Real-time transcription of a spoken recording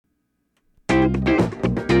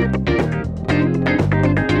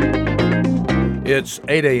It's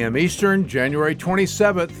 8 a.m. Eastern, January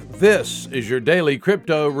 27th. This is your daily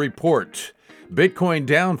crypto report. Bitcoin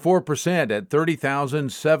down 4% at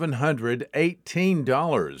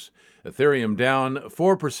 $30,718. Ethereum down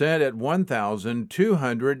 4% at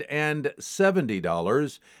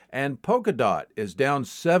 $1,270. And Polkadot is down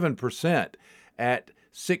 7% at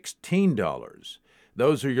 $16.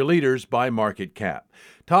 Those are your leaders by market cap.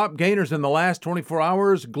 Top gainers in the last 24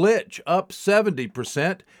 hours, Glitch up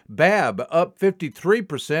 70%, BAB up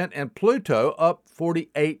 53%, and Pluto up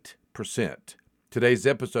 48%. Today's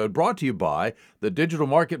episode brought to you by the digital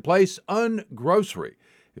marketplace Ungrocery.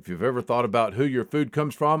 If you've ever thought about who your food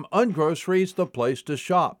comes from, Ungrocery is the place to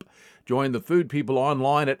shop. Join the food people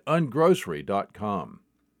online at ungrocery.com.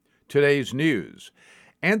 Today's news.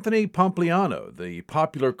 Anthony Pompliano, the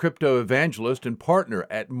popular crypto evangelist and partner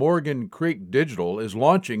at Morgan Creek Digital, is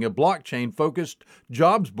launching a blockchain-focused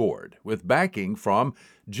jobs board with backing from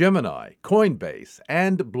Gemini, Coinbase,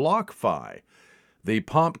 and BlockFi. The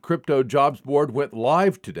PompCryptoJobs board went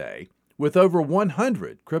live today with over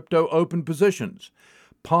 100 crypto open positions.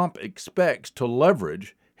 Pomp expects to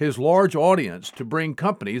leverage his large audience to bring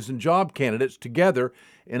companies and job candidates together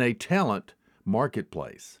in a talent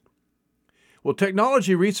marketplace. Well,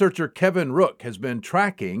 technology researcher Kevin Rook has been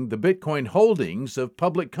tracking the Bitcoin holdings of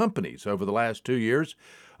public companies over the last 2 years.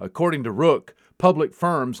 According to Rook, public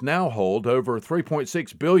firms now hold over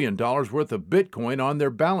 $3.6 billion worth of Bitcoin on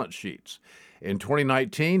their balance sheets. In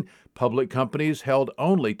 2019, public companies held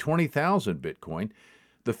only 20,000 Bitcoin.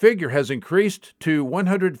 The figure has increased to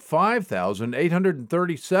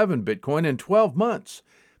 105,837 Bitcoin in 12 months.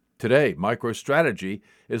 Today, MicroStrategy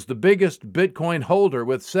is the biggest Bitcoin holder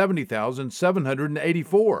with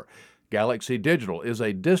 70,784. Galaxy Digital is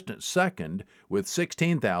a distant second with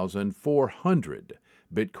 16,400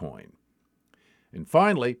 Bitcoin. And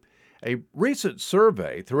finally, a recent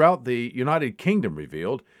survey throughout the United Kingdom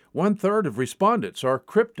revealed 1/3 of respondents are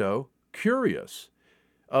crypto curious.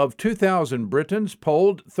 Of 2,000 Britons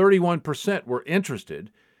polled, 31% were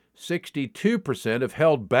interested. 62% have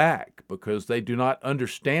held back because they do not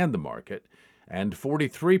understand the market, and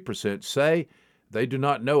 43% say they do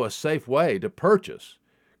not know a safe way to purchase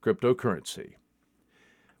cryptocurrency.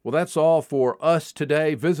 Well, that's all for us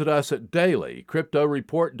today. Visit us at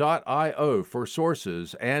dailycryptoreport.io for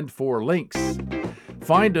sources and for links.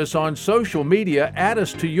 Find us on social media, add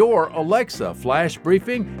us to your Alexa flash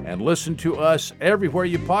briefing, and listen to us everywhere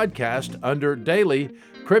you podcast under Daily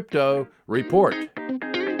Crypto Report.